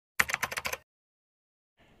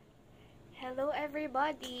Hello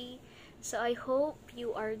everybody! So I hope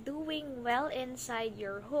you are doing well inside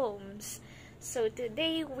your homes. So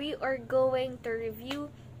today we are going to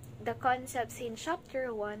review the concepts in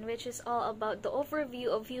chapter 1, which is all about the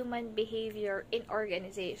overview of human behavior in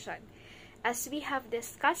organization. As we have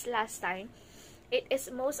discussed last time, it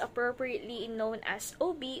is most appropriately known as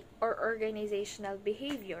OB or organizational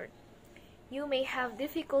behavior. You may have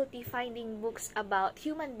difficulty finding books about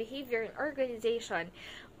human behavior in organization,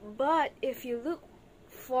 but if you look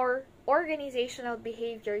for organizational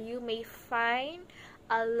behavior, you may find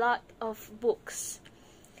a lot of books.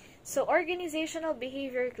 So organizational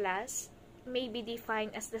behavior class may be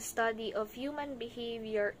defined as the study of human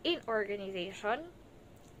behavior in organization,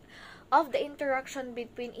 of the interaction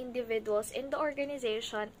between individuals in the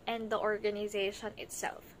organization and the organization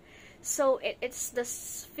itself. So it's the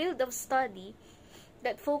field of study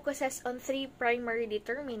that focuses on 3 primary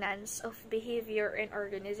determinants of behavior in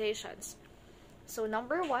organizations. So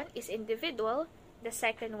number 1 is individual, the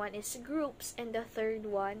second one is groups, and the third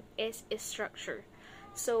one is structure.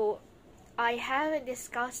 So I haven't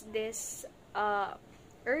discussed this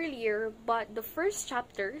earlier, but the first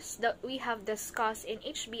chapters that we have discussed in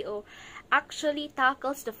HBO actually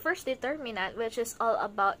tackles the first determinant, which is all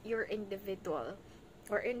about your individual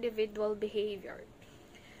or individual behavior.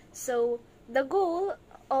 So the goal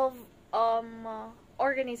of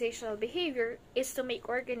organizational behavior is to make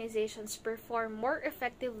organizations perform more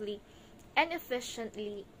effectively and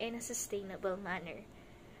efficiently in a sustainable manner.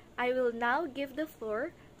 I will now give the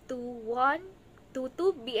floor to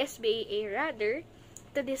two BSBAA rather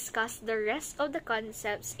to discuss the rest of the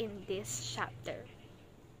concepts in this chapter.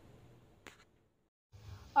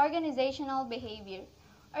 Organizational behavior.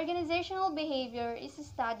 Organizational behavior is a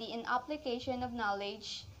study and application of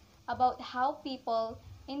knowledge about how people,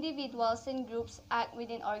 individuals, and groups act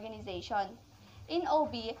within organization. In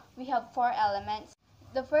OB, we have 4 elements.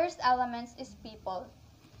 The first element is people.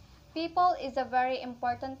 People is a very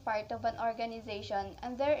important part of an organization,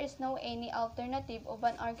 and there is no any alternative of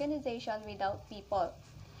an organization without people.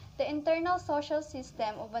 The internal social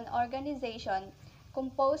system of an organization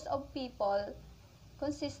composed of people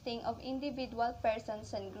consisting of individual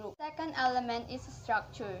persons and groups. Second element is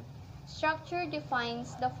structure. Structure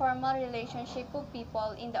defines the formal relationship of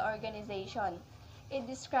people in the organization. It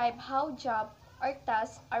describes how jobs or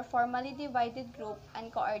tasks are formally divided, grouped,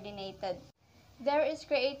 and coordinated. There is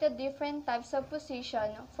created different types of position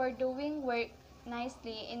for doing work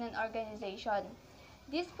nicely in an organization.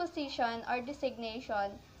 These position or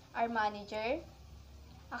designation are manager,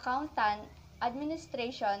 accountant,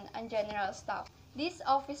 administration, and general staff. These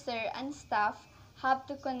officer and staff have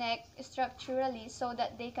to connect structurally so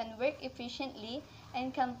that they can work efficiently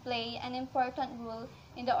and can play an important role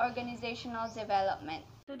in the organizational development.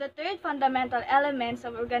 So the third fundamental element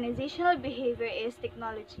of organizational behavior is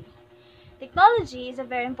technology. Technology is a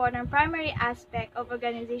very important primary aspect of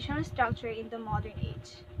organizational structure in the modern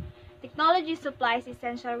age. Technology supplies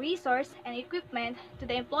essential resource and equipment to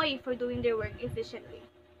the employee for doing their work efficiently.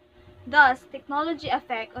 Thus, technology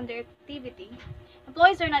affects on their activity.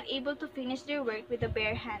 Employees are not able to finish their work with a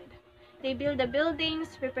bare hand. They build the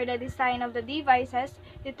buildings, prepare the design of the devices,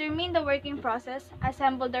 determine the working process,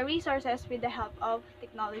 assemble the resources with the help of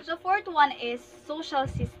technology. The fourth one is social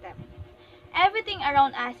system. Everything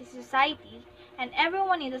around us is society, and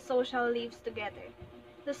everyone in the social lives together.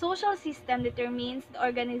 The social system determines the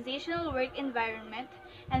organizational work environment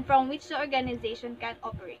and from which the organization can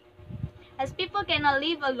operate. As people cannot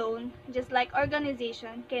live alone, just like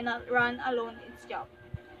organization cannot run alone its job.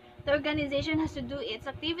 The organization has to do its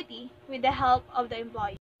activity with the help of the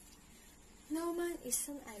employee. No man is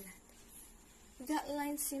an island. That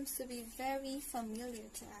line seems to be very familiar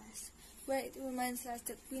to us, where it reminds us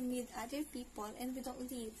that we need other people and we don't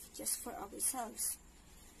live just for ourselves.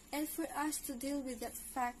 And for us to deal with that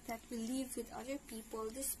fact that we live with other people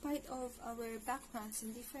despite of our backgrounds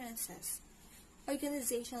and differences.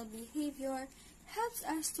 Organizational behavior helps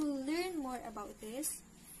us to learn more about this,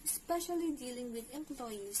 especially dealing with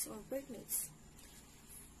employees or workmates.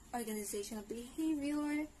 Organizational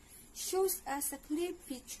behavior shows us a clear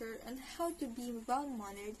picture on how to be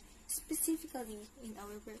well-mannered, specifically in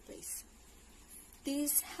our workplace.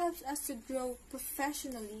 This helps us to grow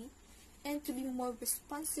professionally and to be more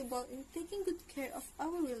responsible in taking good care of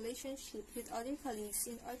our relationship with other colleagues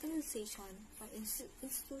in organization or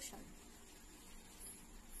institution.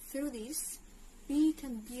 Through this, we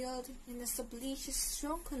can build and establish a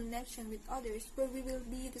strong connection with others where we will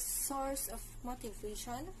be the source of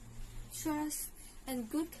motivation, trust,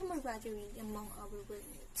 and good camaraderie among our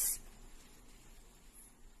workmates.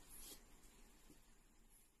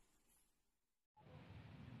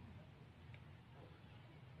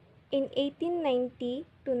 In 1890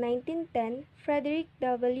 to 1910, Frederick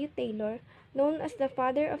W. Taylor, known as the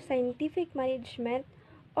father of scientific management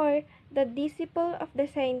or the disciple of the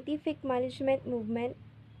scientific management movement,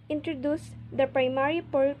 introduced the primary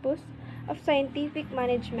purpose of scientific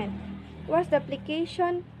management was the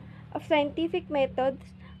application of scientific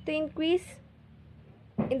methods to increase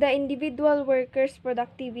the individual worker's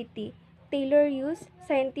productivity. Taylor used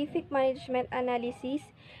scientific management analysis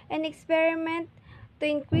and experiment to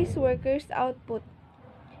increase workers' output.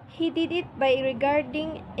 He did it by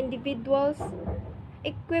regarding individuals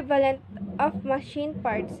equivalent of machine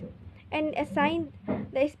parts and assigned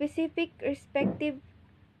the specific respective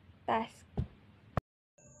task.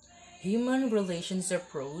 Human relations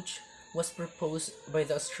approach was proposed by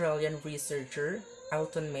the Australian researcher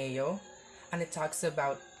Alton Mayo, and it talks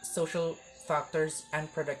about social factors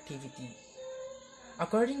and productivity.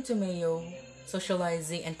 According to Mayo,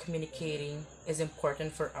 socializing and communicating is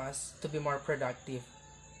important for us to be more productive.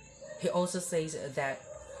 He also says that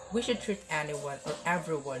we should treat anyone or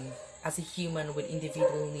everyone as a human with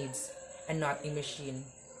individual needs and not a machine.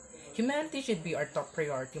 Humanity should be our top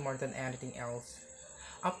priority more than anything else.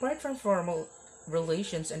 Apart from formal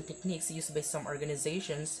relations and techniques used by some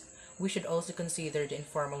organizations, we should also consider the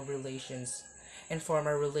informal relations.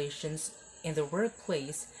 Informal relations in the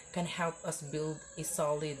workplace can help us build a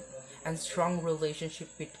solid and strong relationship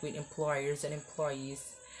between employers and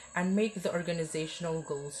employees and make the organizational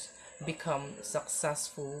goals become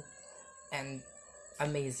successful and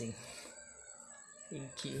amazing.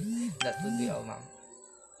 Thank you. That would be all, ma'am.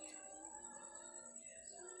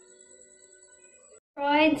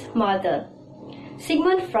 Freud's model.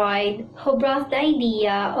 Sigmund Freud, who brought the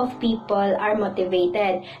idea of people are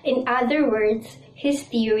motivated. In other words, his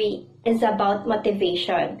theory is about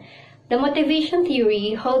motivation. The motivation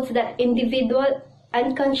theory holds that individual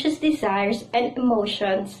unconscious desires and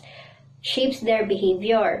emotions shapes their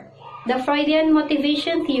behavior. The Freudian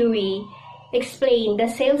motivation theory explained the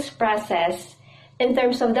sales process in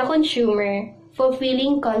terms of the consumer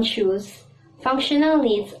fulfilling conscious, functional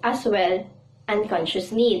needs as well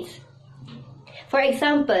unconscious needs. For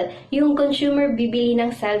example, yung consumer bibili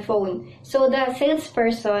ng cellphone. So the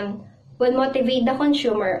salesperson will motivate the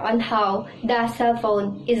consumer on how the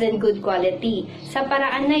cellphone is in good quality. Sa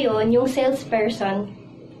paraan na yon, yung salesperson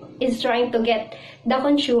is trying to get the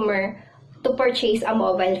consumer to purchase a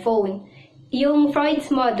mobile phone. Yung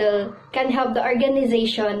Freud's model can help the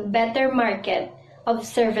organization better market of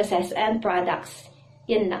services and products.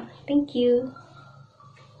 Yun lang. Thank you.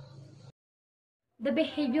 The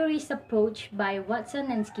behaviorist approach by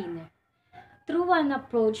Watson and Skinner. Through one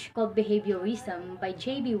approach called behaviorism by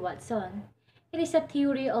J.B. Watson, it is a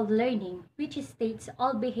theory of learning which states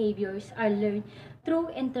all behaviors are learned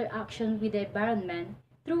through interaction with the environment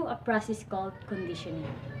through a process called conditioning.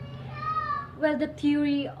 While the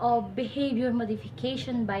theory of behavior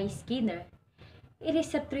modification by Skinner, it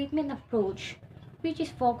is a treatment approach which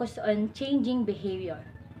is focused on changing behavior.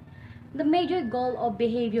 The major goal of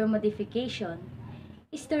behavior modification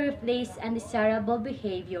is to replace undesirable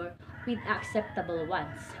behavior with acceptable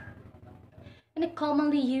ones. And a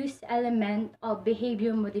commonly used element of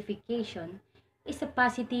behavior modification is a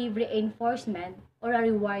positive reinforcement or a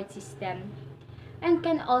reward system, and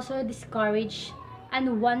can also discourage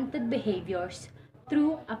unwanted behaviors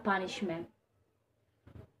through a punishment.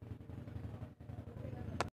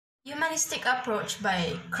 Humanistic approach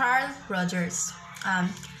by Carl Rogers.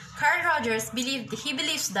 Carl Rogers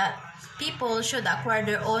believes that people should acquire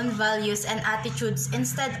their own values and attitudes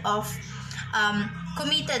instead of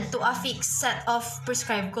committed to a fixed set of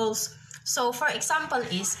prescribed goals. So, for example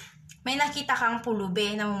is, may nakita kang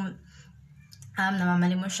pulube na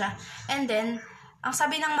namamali mo siya. And then, ang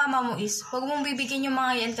sabi ng mama mo is, huwag mong bibigyan yung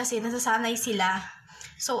mga yan kasi nasasanay sila.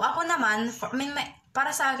 So, ako naman,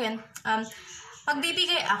 para sa akin,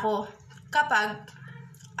 magbibigay ako kapag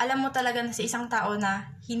alam mo talaga na sa isang tao na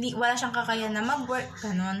wala siyang kakayahan na mag-work,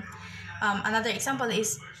 ganun. Another example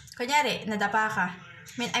is, kunyari, nadapa ka.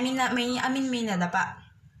 May nadapa.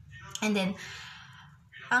 And then,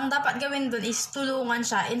 ang dapat gawin dun is tulungan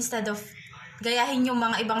siya instead of gayahin yung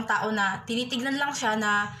mga ibang tao na tinitignan lang siya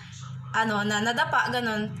na na nadapa,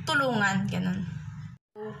 ganun, tulungan, ganun.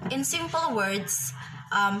 In simple words,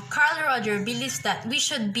 Carl Rogers believes that we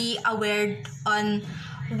should be aware on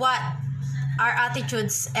what our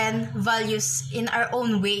attitudes and values in our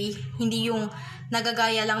own way, hindi yung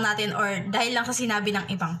nagagaya lang natin or dahil lang sa sinabi ng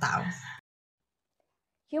ibang tao.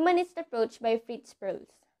 Humanist approach by Fritz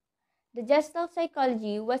Perls. The Gestalt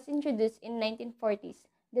psychology was introduced in 1940s,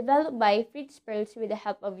 developed by Fritz Perls with the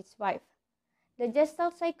help of his wife. The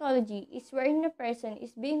Gestalt psychology is wherein a person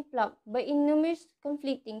is being plucked by numerous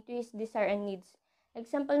conflicting to his desire and needs.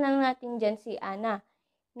 Example na lang natin dyan si Ana,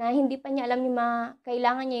 na hindi pa niya alam yung mga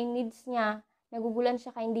kailangan niya, yung needs niya, nagugulan siya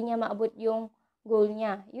kaya hindi niya maabot yung goal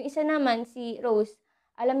niya. Yung isa naman, si Rose,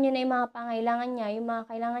 alam niya na yung mga pangailangan niya, yung mga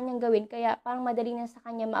kailangan niyang gawin, kaya parang madali na sa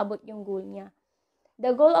kanya maabot yung goal niya.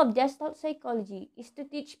 The goal of Gestalt psychology is to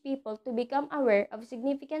teach people to become aware of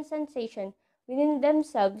significant sensation within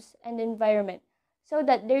themselves and the environment, so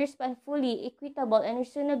that they respond fully, equitable, and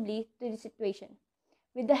reasonably to the situation.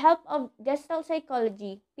 With the help of Gestalt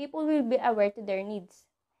psychology, people will be aware to their needs.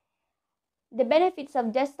 The benefits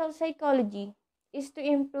of Gestalt psychology is to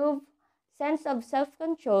improve sense of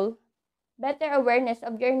self-control, better awareness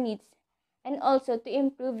of your needs, and also to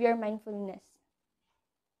improve your mindfulness.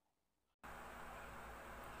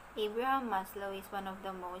 Abraham Maslow is one of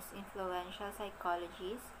the most influential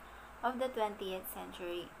psychologists of the 20th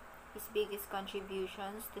century. His biggest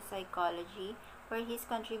contributions to psychology were his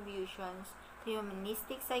contributions to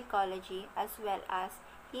humanistic psychology as well as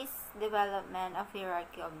his development of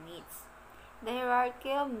hierarchy of needs. The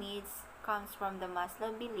hierarchy of needs comes from the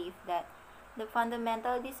Maslow belief that the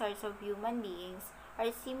fundamental desires of human beings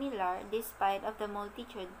are similar despite of the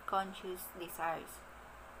multitude conscious desires.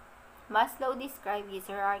 Maslow described his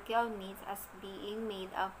hierarchy of needs as being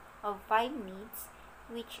made up of 5 needs,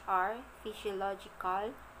 which are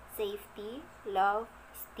physiological, safety, love,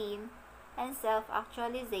 esteem, and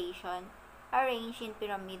self-actualization, arranged in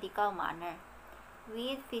pyramidal manner,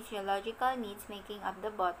 with physiological needs making up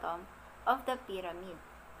the bottom of the pyramid.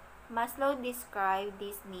 Maslow described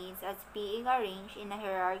these needs as being arranged in a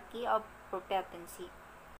hierarchy of propensity.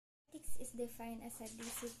 Ethics is defined as a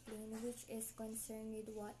discipline which is concerned with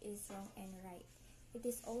what is wrong and right. It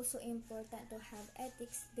is also important to have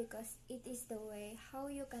ethics because it is the way how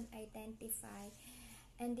you can identify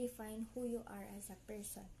and define who you are as a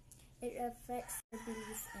person. It reflects your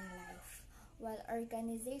beliefs in life, while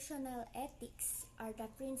organizational ethics are the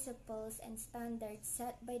principles and standards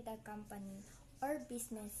set by the company or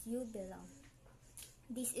business you belong.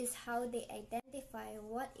 This is how they identify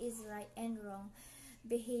what is right and wrong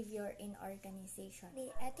behavior in organization. The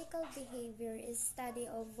ethical behavior is study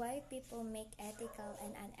of why people make ethical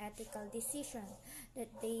and unethical decisions that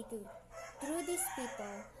they do. Through these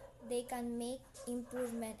people, they can make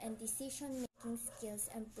improvement and decision-making skills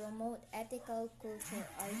and promote ethical culture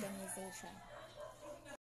organization.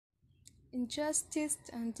 Injustice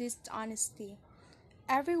and dishonesty.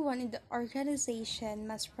 Everyone in the organization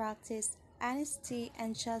must practice honesty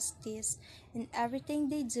and justice in everything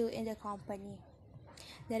they do in the company.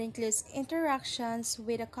 That includes interactions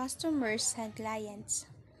with the customers and clients.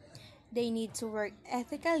 They need to work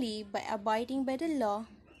ethically by abiding by the law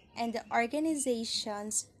and the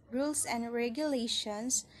organization's rules and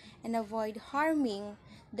regulations and avoid harming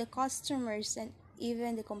the customers and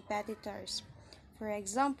even the competitors. For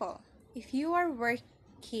example, if you are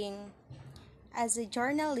working as a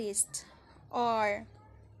journalist or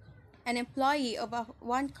an employee of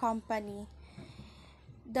one company,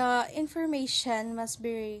 the information must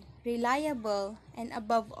be reliable and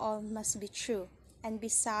above all must be true. And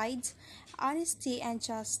besides, honesty and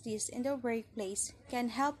justice in the workplace can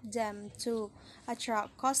help them to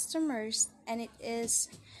attract customers, and it is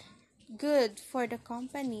good for the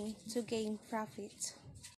company to gain profit.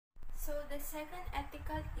 So the second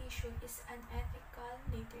ethical issue is unethical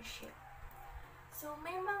leadership. So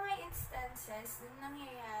may mga instances na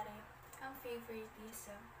nangyayari ang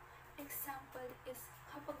favoritism. Example is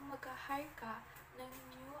kapag mag-hire ka ng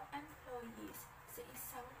new employees sa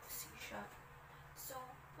isang position. So,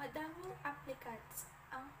 madaming applicants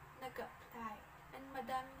ang nag-apply and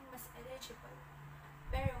madaming mas eligible.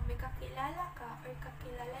 Pero may kakilala ka or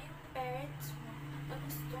kakilala yung parents mo na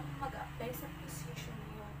gustong mag-apply sa position na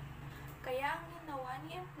yun. Kaya ang ginawa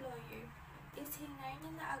ni employer is hinay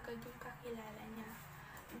niya na agad yung kakilala niya.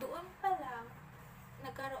 Doon pa lang,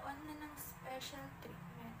 nagkaroon na ng special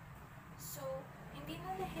treatment. So, hindi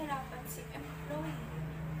na nahirapan si employee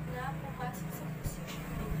na pumasok sa position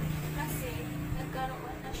na yun kasi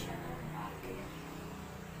nagkaroon na siya ng bucket.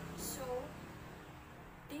 So,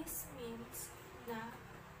 this means na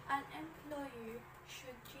an employer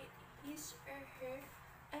should treat his or her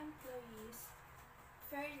employees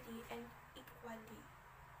fairly and equally.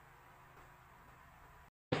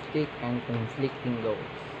 And conflicting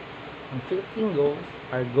goals. Conflicting goals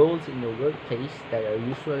are goals in the workplace that are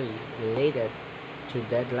usually related to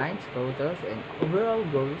deadlines, quotas, and overall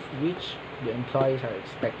goals which the employees are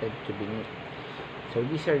expected to meet. So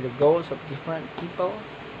these are the goals of different people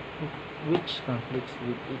which conflicts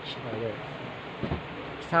with each other.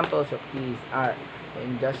 Examples of these are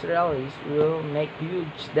Industrialists will make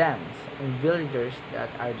huge dams in villages that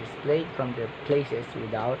are displaced from their places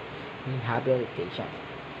without rehabilitation.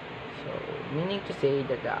 So, meaning to say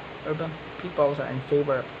that the urban peoples are in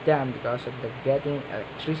favor of them because of the getting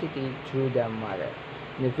electricity through the mother.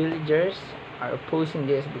 The villagers are opposing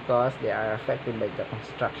this because they are affected by the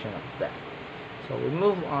construction of them. So we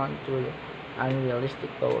move on to unrealistic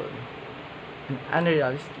goal. An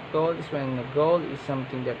unrealistic goal is when a goal is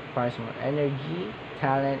something that requires more energy,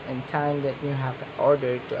 talent, and time that you have in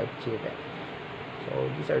order to achieve it. So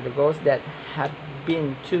these are the goals that have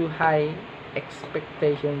been too high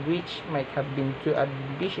expectation, which might have been too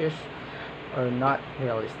ambitious or not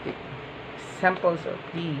realistic. Examples of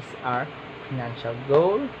these are financial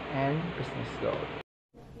goal and business goal.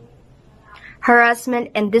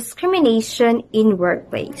 Harassment and discrimination in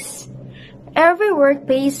workplace. Every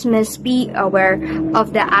workplace must be aware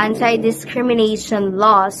of the anti-discrimination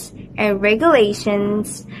laws and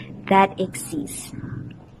regulations that exist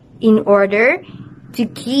in order to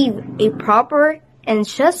give a proper and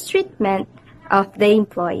just treatment of the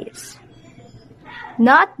employees.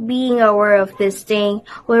 Not being aware of this thing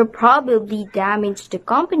will probably damage the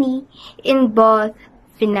company in both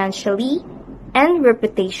financially and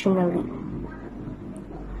reputationally.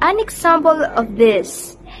 An example of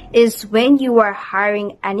this is when you are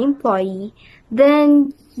hiring an employee,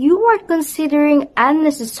 then you are considering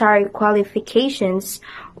unnecessary qualifications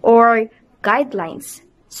or guidelines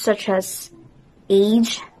such as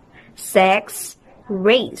age, sex,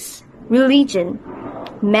 race, religion,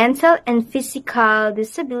 mental and physical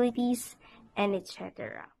disabilities, and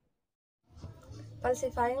etc.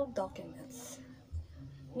 Falsifying documents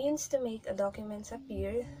means to make a document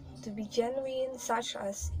appear to be genuine, such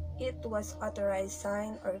as it was authorized,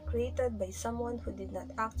 signed, or created by someone who did not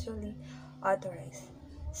actually authorize,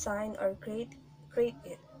 sign, or create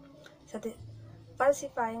it.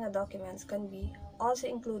 Falsifying a document can be also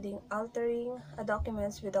including altering a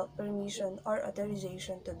document without permission or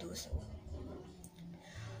authorization to do so.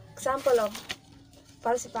 Example of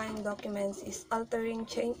falsifying documents is altering,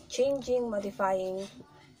 changing, modifying,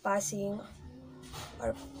 passing,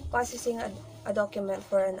 or processing a document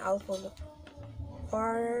for an unlawful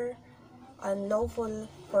or unlawful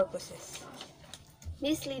purposes.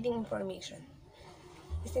 Misleading information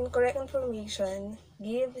is incorrect information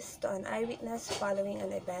given to an eyewitness following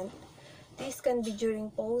an event. This can be during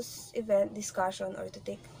post-event discussion or to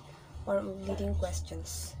take on leading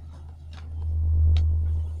questions.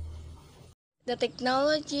 The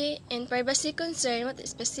technology and privacy concern with a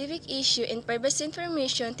specific issue in privacy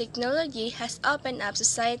information technology has opened up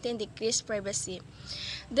society and decreased privacy.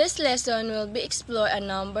 This lesson will be explore a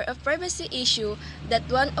number of privacy issues that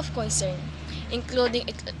one of concern, including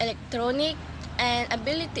electronic and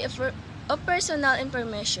ability of personal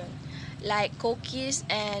information, like cookies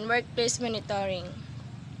and workplace monitoring.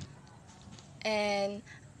 And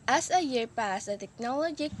as a year passes, the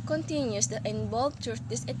technology continues to evolve through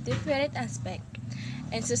this different aspect,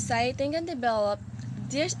 and society can develop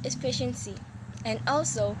their efficiency. And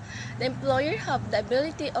also, the employer have the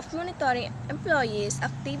ability of monitoring employees'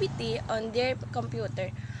 activity on their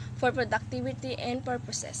computer for productivity and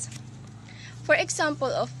purposes. For example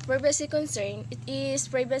of privacy concern, it is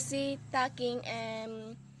privacy tagging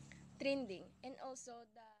and trending, and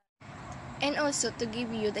also to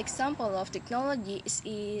give you the example of technology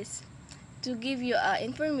is to give you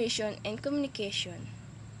information and communication.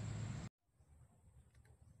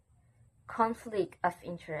 Conflict of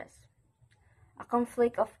interest. A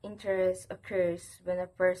conflict of interest occurs when a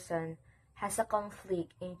person has a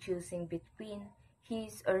conflict in choosing between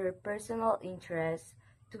his or her personal interests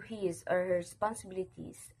to his or her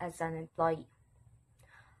responsibilities as an employee.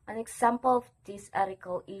 An example of these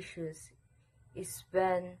ethical issues is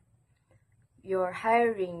when you're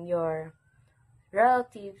hiring your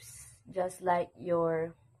relatives, just like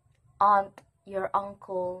your aunt, your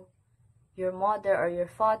uncle, your mother or your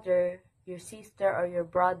father, your sister or your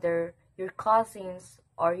brother, your cousins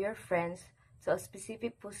or your friends, to a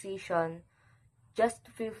specific position just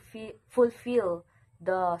to fulfill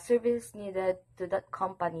the service needed to that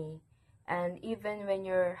company. And even when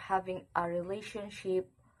you're having a relationship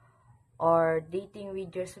or dating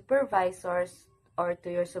with your supervisors or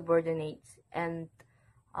to your subordinates, and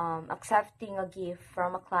accepting a gift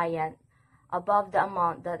from a client above the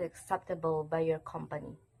amount that is acceptable by your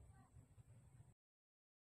company.